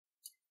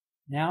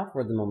Now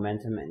for the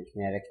momentum and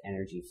kinetic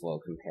energy flow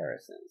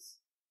comparisons.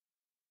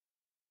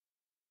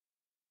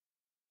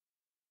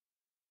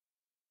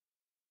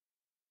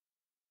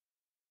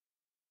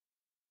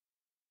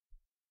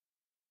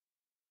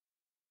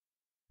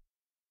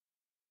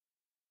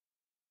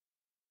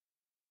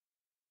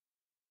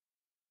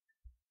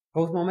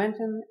 Both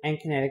momentum and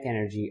kinetic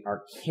energy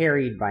are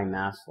carried by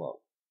mass flow.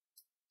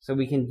 So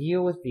we can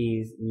deal with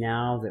these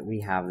now that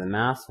we have the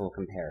mass flow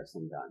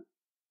comparison done.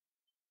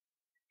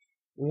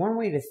 One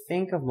way to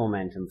think of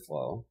momentum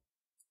flow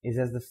is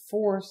as the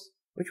force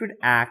which would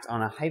act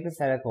on a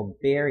hypothetical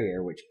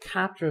barrier which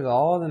captures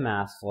all of the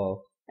mass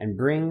flow and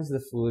brings the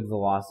fluid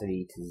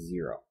velocity to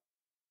zero.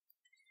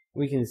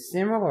 We can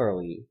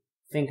similarly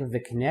think of the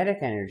kinetic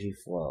energy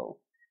flow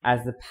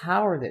as the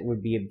power that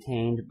would be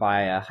obtained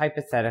by a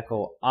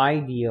hypothetical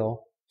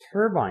ideal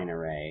turbine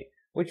array,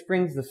 which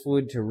brings the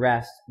fluid to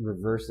rest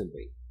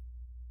reversibly.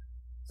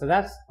 So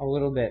that's a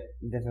little bit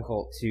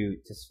difficult to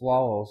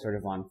swallow sort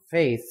of on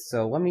faith,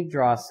 so let me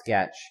draw a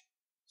sketch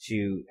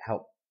to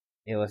help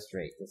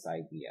illustrate this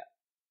idea.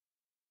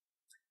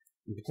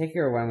 In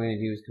particular, what I'm going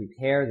to do is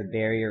compare the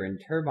barrier and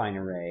turbine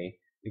array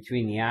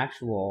between the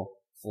actual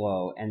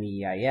flow and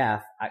the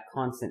EIF at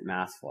constant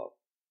mass flow.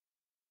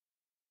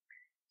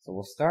 So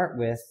we'll start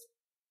with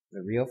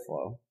the real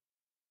flow.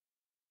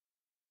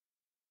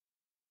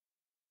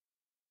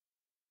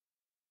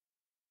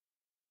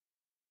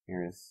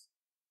 Here's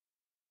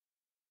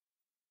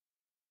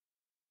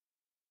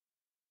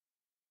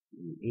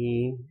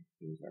E,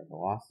 here's our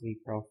velocity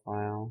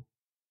profile.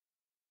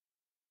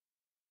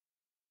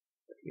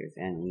 So here's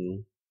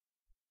NE,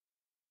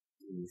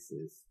 and this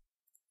is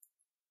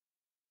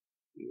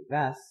U of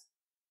S.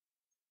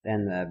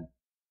 Then the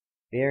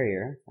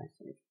barrier, if I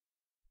say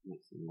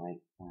make some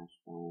light flash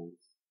lines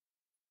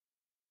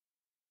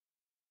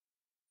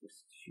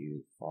just to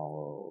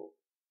follow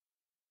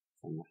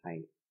from the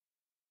height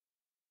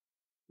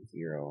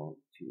 0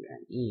 to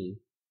NE.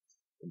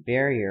 The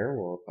barrier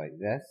will look like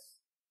this.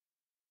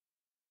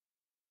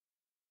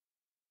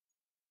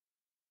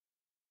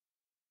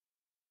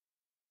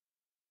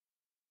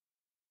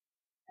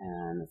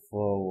 And the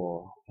flow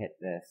will hit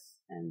this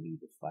and be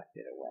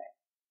deflected away,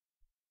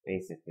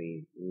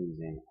 basically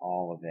losing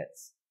all of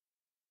its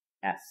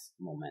S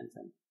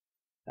momentum.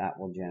 That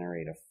will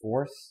generate a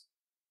force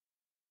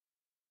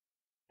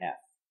F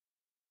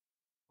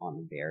on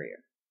the barrier.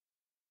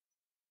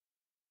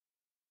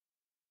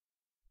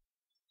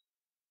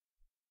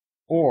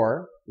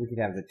 Or we could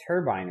have the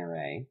turbine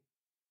array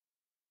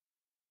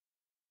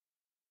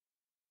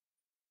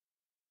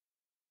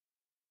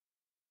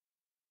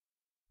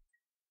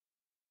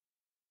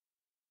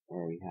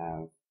where we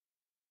have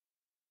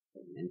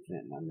an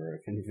infinite number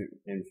of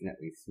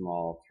infinitely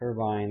small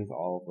turbines,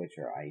 all of which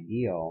are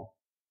ideal,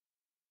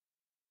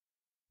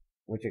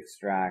 which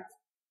extract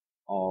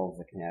all of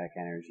the kinetic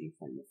energy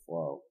from the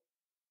flow.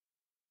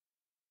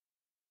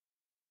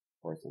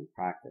 Of course, in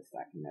practice,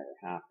 that can never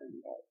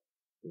happen, but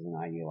is an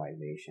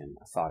idealization,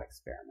 a thought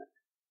experiment.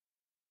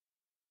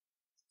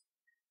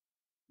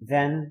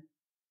 Then,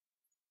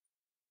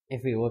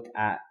 if we look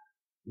at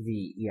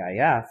the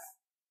EIF,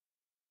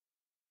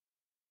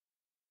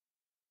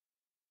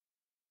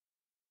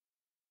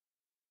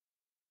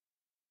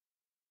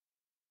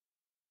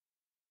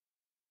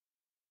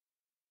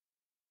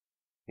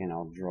 and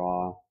I'll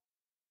draw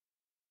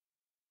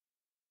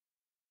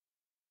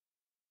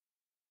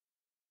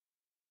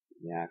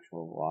the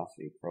actual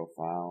velocity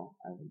profile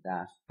as a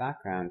dashed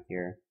background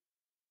here.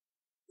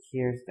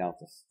 Here's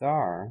delta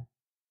star.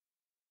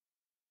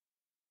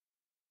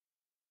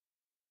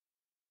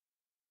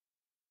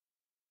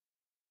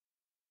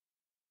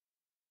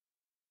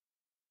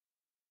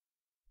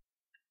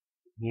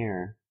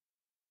 Here,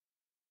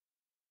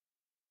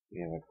 we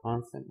have a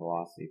constant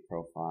velocity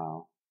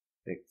profile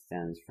that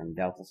extends from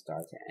delta star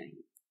to N.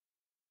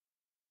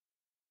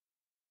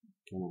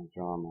 Can I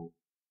draw my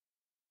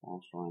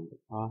dash lines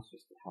across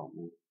just to help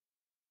me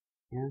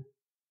here?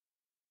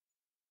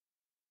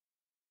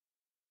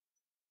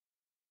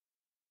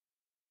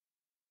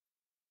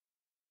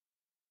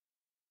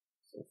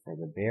 So for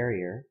the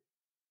barrier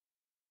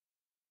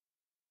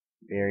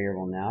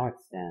will now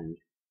extend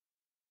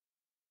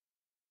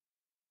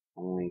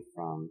only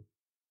from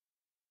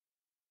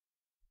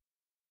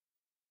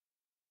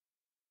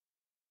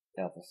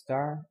delta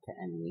star to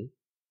NE.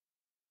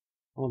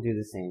 We'll do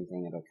the same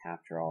thing. It'll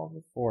capture all of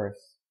the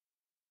force,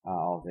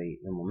 all the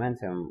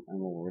momentum, and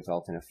will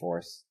result in a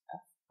force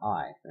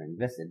Fi for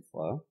inviscid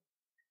flow.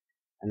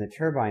 And the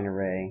turbine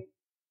array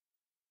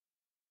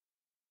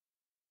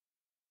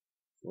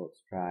will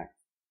extract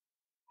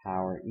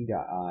power E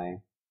dot I,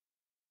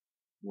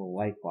 will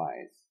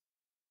likewise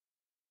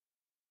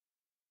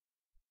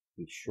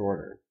be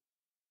shorter.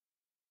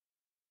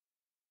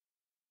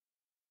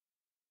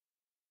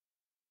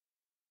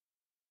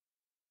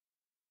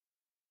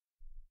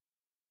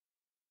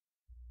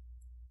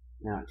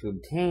 Now, to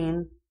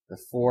obtain the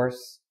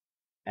force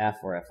F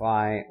or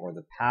Fi, or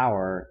the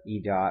power E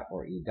dot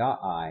or E dot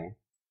I,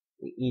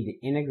 we need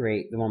to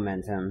integrate the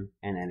momentum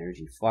and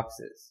energy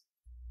fluxes.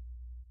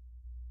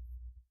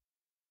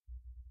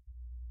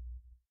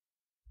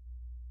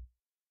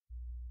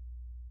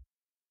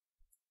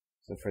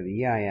 So for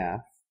the EIF,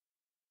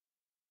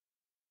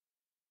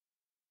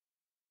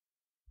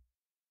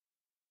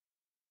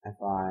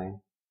 Fi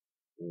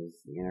is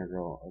the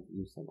integral of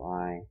u sub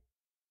I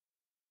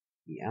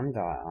dm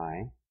dot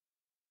I,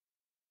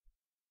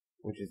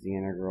 which is the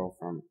integral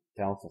from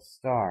delta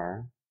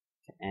star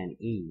to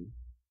ne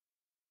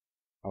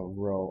of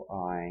rho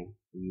I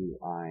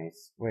ui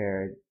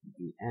squared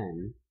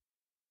dn,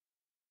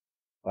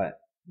 but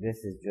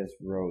this is just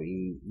rho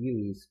e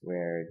ue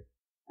squared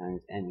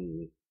times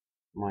ne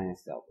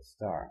minus delta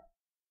star.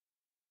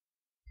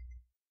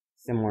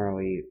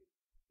 Similarly,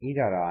 E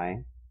dot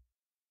I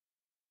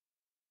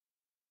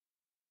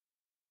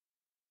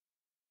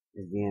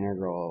is the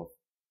integral of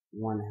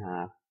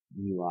 1/2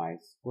 ui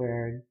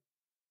squared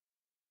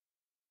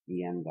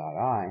dm dot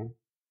I,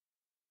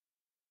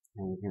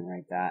 and we can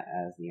write that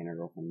as the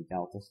integral from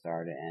delta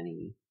star to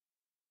ne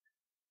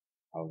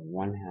of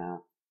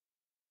 1/2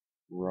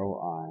 rho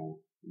I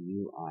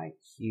ui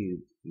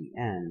cubed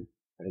dn,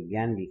 but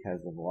again,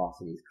 because the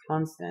velocity is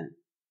constant,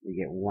 we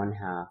get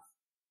 1/2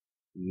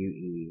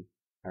 ue,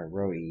 or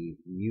rho e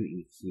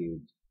ue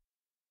cubed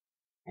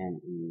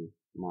ne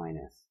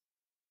minus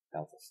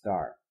delta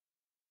star.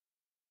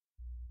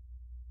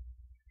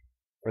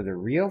 For the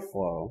real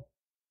flow,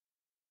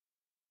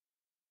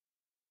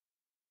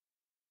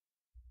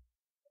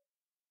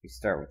 we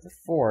start with the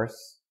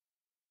force.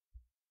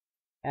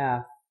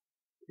 F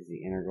is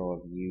the integral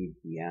of u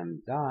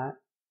dm dot,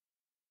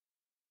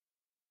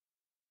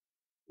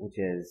 which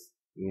is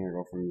the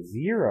integral from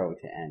 0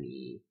 to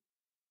ne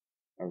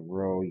of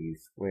rho u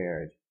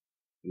squared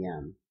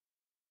dm.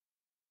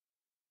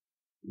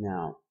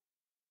 Now,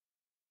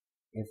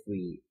 if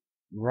we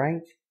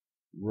write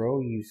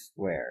rho u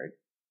squared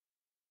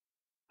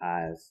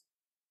as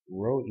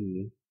rho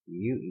e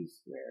ue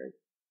squared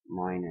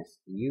minus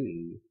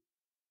ue,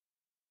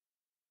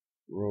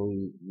 rho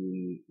e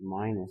ue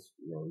minus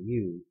rho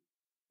u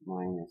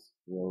minus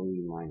rho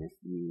e minus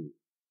u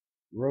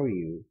rho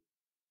u,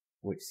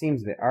 which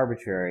seems a bit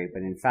arbitrary,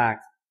 but in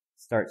fact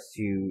starts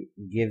to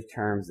give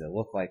terms that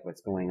look like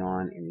what's going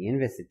on in the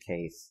inviscid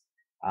case,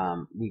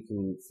 we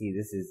can see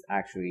this is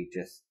actually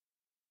just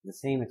the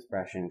same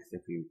expression, because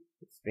if we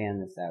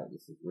expand this out,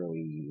 this is rho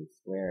e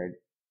squared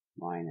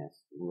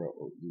minus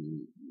rho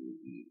e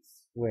ue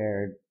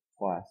squared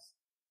plus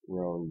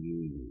rho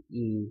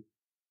ue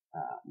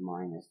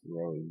minus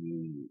rho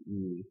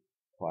ue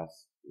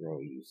plus rho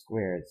u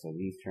squared. So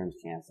these terms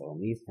cancel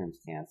and these terms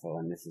cancel,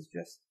 and this is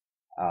just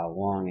a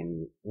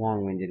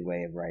long-winded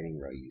way of writing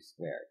rho u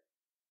squared.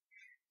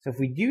 So if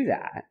we do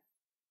that,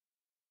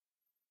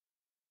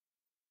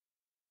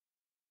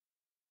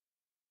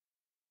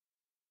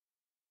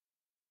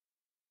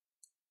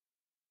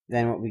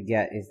 then what we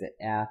get is that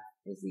F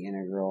is the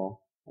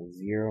integral of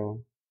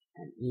 0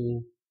 and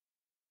e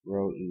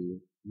rho e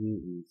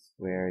ue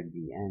squared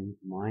dn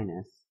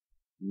minus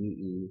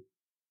ue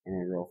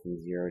integral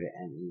from 0 to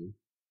ne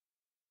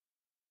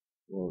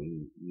rho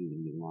e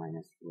ue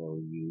minus rho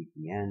u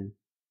dn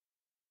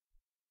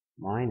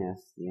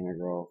minus the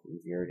integral from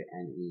 0 to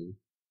ne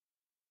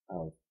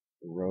of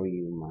rho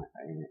u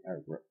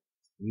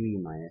ue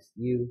minus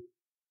u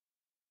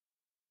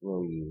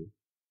rho u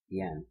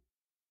dn.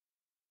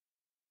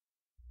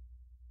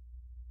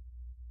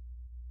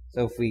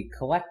 So if we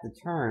collect the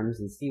terms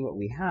and see what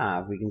we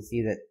have, we can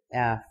see that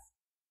F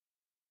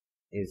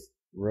is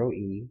rho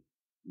e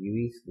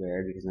ue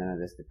squared, because none of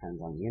this depends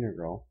on the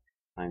integral,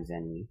 times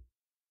ne,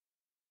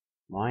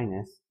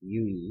 minus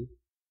ue,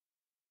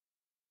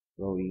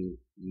 rho e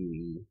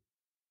ue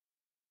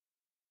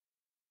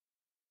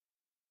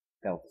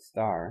delta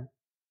star,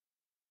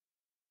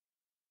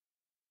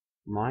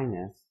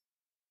 minus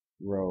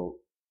rho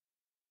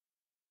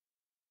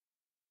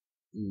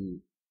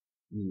e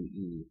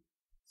ue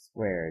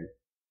squared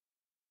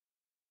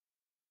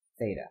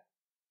theta,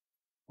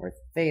 where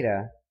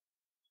theta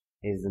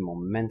is the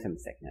momentum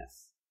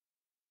thickness.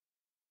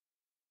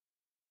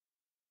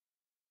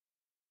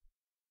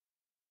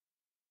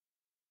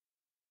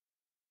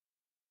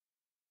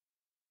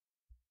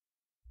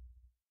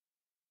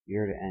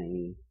 Zero to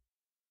ne,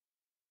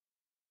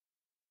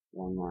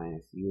 1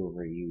 minus u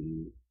over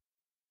ue,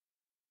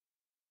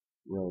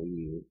 rho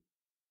u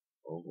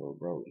over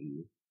rho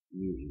e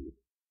ue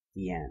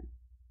dn.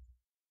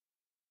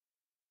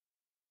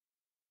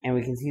 And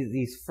we can see that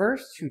these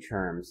first two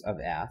terms of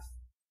F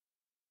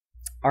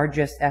are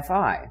just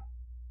Fi.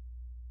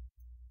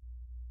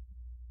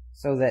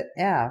 So that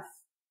F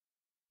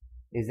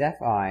is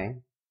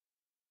Fi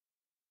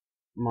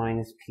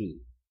minus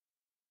P.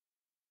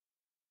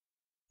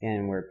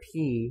 And where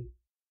P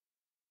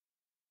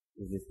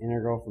is this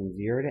integral from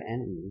 0 to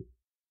ne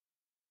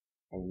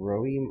of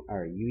rho e,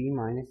 or ue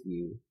minus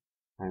u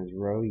times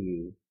rho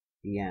u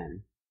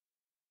dn,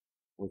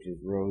 which is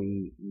rho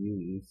e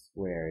ue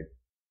squared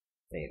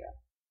theta.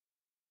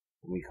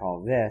 And we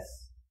call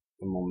this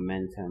the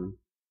momentum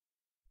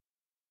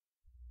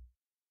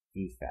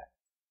defect.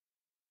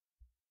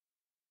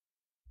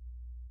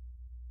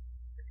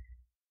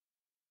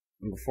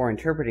 And before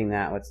interpreting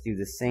that, let's do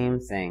the same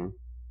thing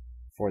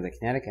for the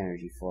kinetic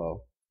energy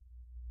flow.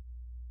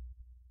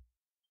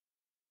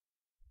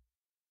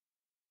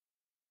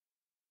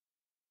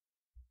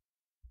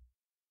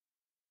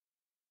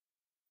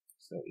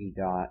 So E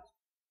dot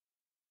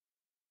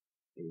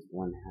is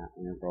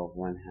integral of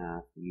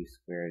 1/2 u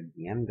squared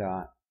dm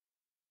dot,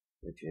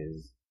 which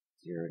is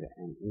 0 to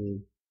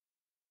ne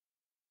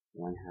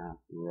 1/2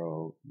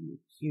 rho u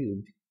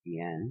cubed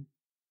dn.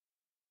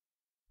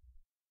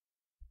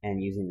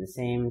 And using the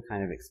same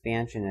kind of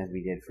expansion as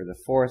we did for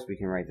the force, we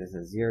can write this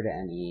as 0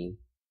 to ne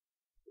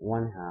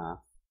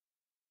 1/2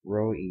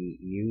 rho e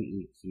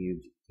ue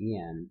cubed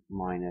dn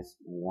minus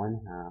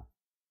 1/2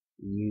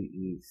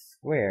 ue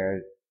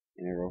squared,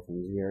 integral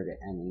from 0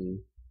 to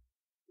ne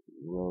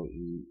rho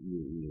e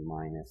ue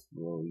minus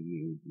rho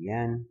u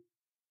dn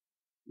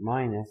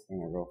minus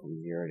integral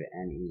from 0 to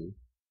ne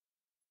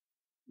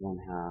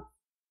 1/2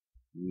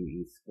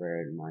 ue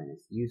squared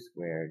minus u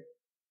squared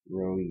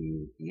rho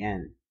u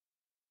dn.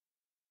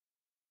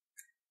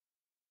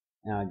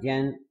 Now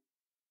again,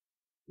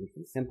 we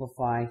can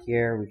simplify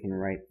here. We can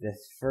write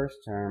this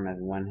first term as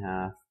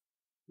 1/2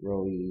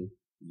 rho e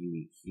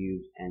ue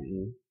cubed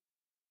ne.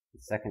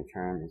 The second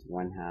term is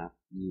 1/2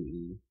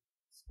 ue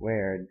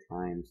squared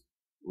times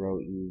rho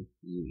e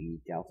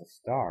ue delta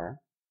star.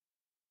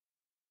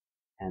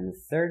 And the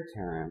third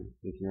term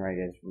we can write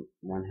as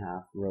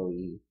 1/2 rho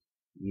e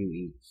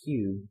ue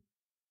cubed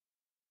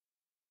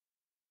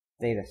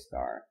theta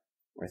star,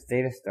 where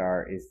theta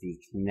star is the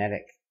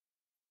kinetic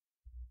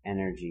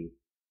energy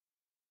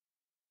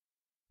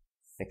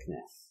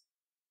thickness.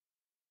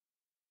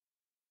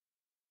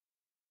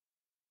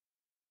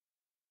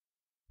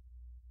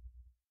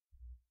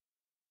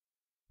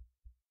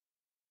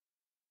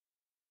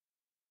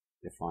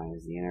 Defined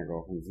as the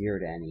integral from 0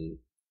 to ne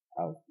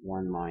of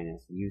 1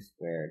 minus u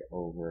squared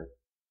over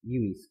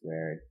ue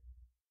squared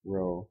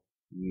rho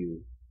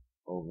u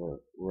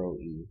over rho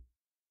e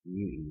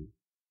ue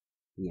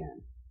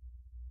dn.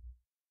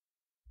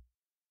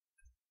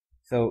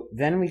 So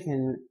then we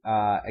can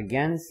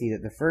again see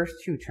that the first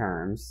two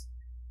terms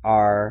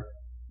are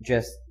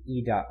just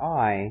E dot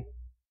I.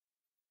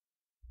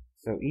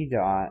 So E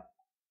dot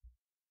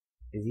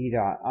is E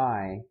dot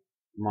I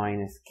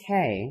minus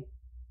K,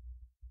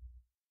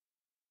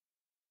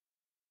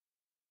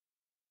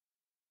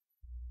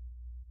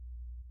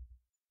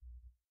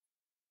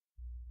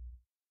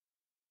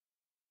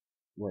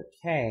 where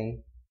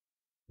K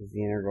is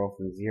the integral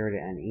from 0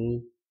 to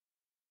ne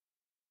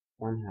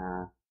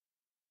 1/2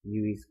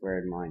 ue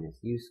squared minus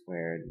u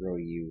squared rho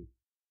u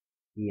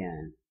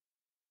dn,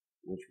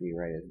 which we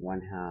write as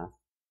 1/2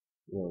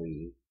 rho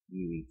e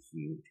ue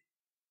cubed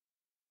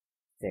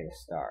theta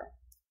star.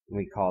 And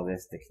we call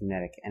this the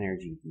kinetic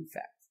energy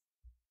defect.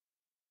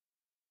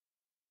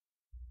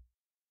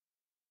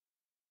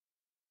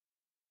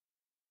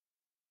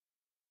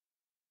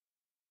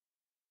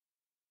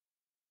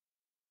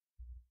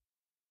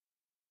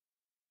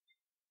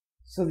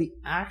 So the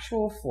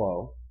actual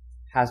flow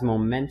has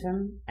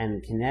momentum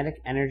and kinetic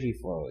energy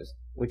flows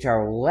which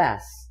are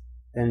less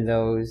than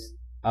those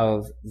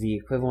of the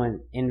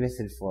equivalent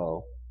inviscid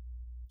flow,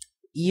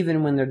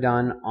 even when they're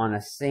done on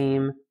a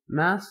same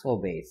mass flow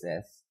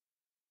basis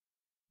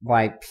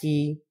by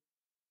P,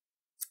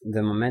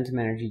 the momentum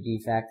energy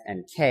defect,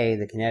 and K,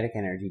 the kinetic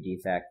energy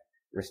defect,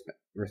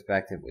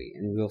 respectively.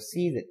 And we'll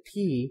see that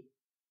P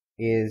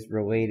is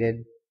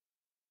related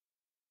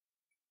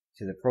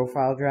to the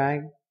profile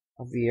drag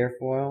of the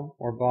airfoil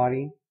or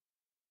body,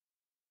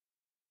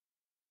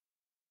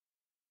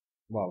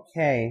 while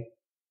K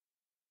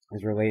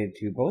is related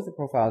to both the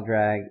profile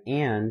drag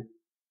and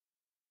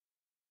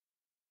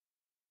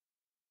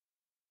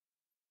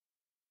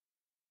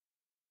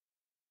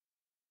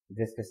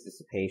viscous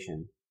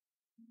dissipation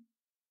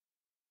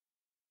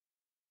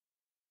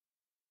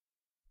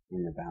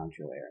in the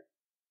boundary layer.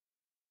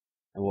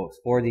 And we'll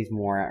explore these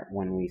more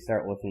when we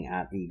start looking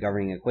at the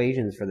governing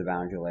equations for the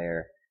boundary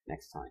layer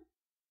next time.